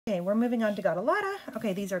Okay, we're moving on to got a Lotta.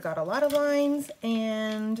 Okay, these are got a Lotta lines,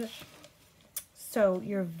 and so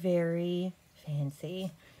you're very fancy,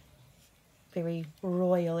 very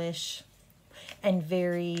royalish, and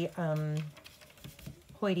very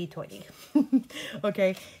hoity-toity.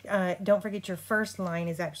 Okay, don't forget your first line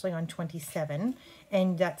is actually on 27,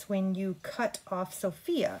 and that's when you cut off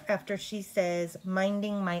Sophia after she says,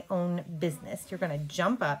 minding my own business. You're going to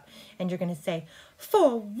jump up and you're going to say,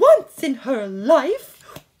 for once in her life,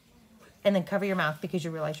 and then cover your mouth because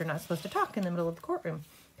you realize you're not supposed to talk in the middle of the courtroom.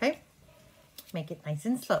 Okay? Make it nice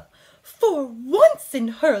and slow. For once in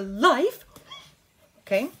her life.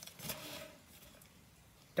 Okay?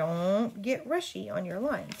 Don't get rushy on your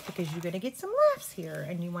lines because you're going to get some laughs here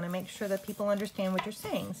and you want to make sure that people understand what you're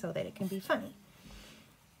saying so that it can be funny.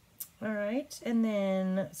 All right. And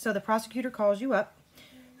then, so the prosecutor calls you up.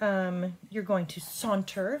 You're going to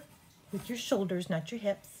saunter with your shoulders, not your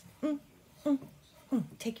hips.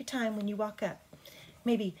 Take your time when you walk up.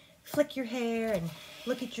 Maybe flick your hair and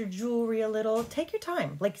look at your jewelry a little. Take your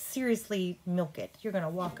time. Like, seriously, milk it. You're going to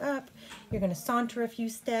walk up. You're going to saunter a few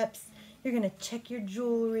steps. You're going to check your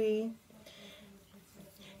jewelry.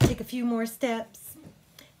 Take a few more steps.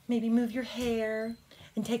 Maybe move your hair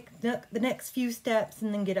and take the next few steps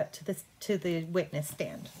and then get up to the witness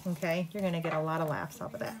stand. Okay? You're going to get a lot of laughs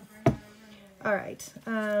off of that. All right,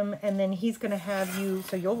 and then he's going to have you,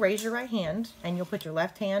 so you'll raise your right hand, and you'll put your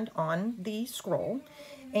left hand on the scroll,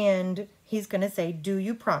 and he's going to say, do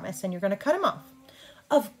you promise? And you're going to cut him off.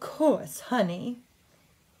 Of course, honey.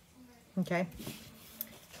 Okay.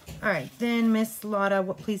 All right, then Miss Lotta,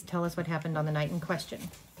 please tell us what happened on the night in question.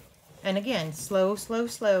 And again, slow, slow,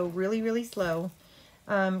 slow, really, really slow.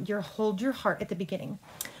 Hold your heart at the beginning.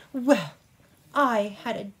 Well, I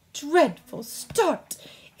had a dreadful start.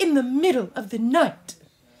 In the middle of the night,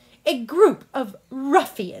 a group of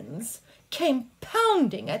ruffians came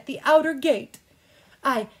pounding at the outer gate.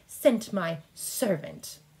 I sent my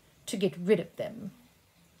servant to get rid of them.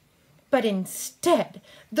 But instead,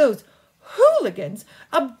 those hooligans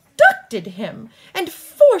abducted him and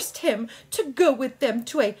forced him to go with them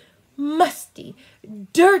to a musty,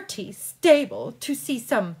 dirty stable to see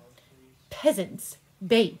some peasant's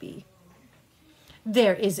baby.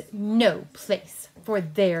 There is no place for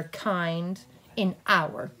their kind in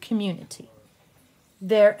our community.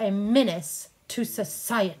 They're a menace to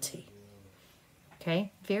society.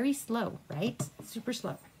 Okay, very slow, right? Super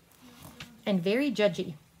slow. And very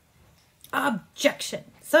judgy. Objection.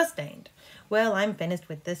 Sustained. Well, I'm finished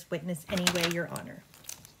with this witness anyway, Your Honor.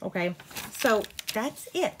 Okay, so that's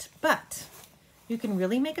it. But you can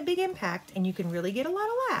really make a big impact and you can really get a lot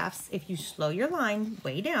of laughs if you slow your line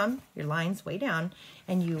way down, your lines way down,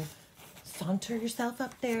 and you saunter yourself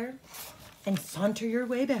up there and saunter your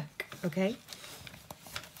way back, okay?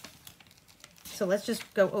 So let's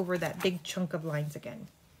just go over that big chunk of lines again.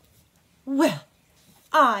 Well,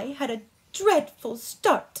 I had a dreadful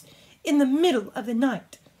start in the middle of the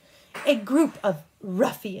night. A group of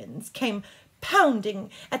ruffians came pounding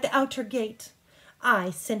at the outer gate. I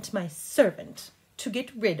sent my servant to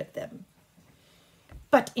get rid of them.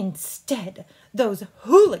 But instead, those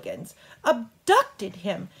hooligans abducted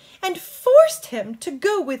him and forced him to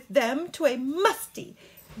go with them to a musty,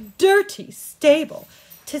 dirty stable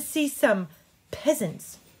to see some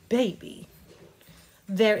peasant's baby.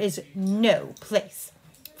 There is no place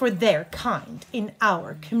for their kind in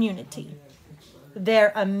our community.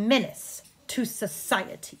 They're a menace to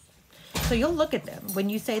society. So you'll look at them. When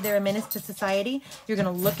you say they're a menace to society, you're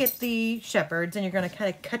going to look at the shepherds and you're going to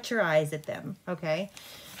kind of cut your eyes at them, okay?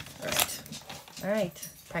 All right. All right.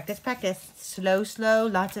 Practice, practice. Slow, slow,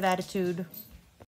 lots of attitude.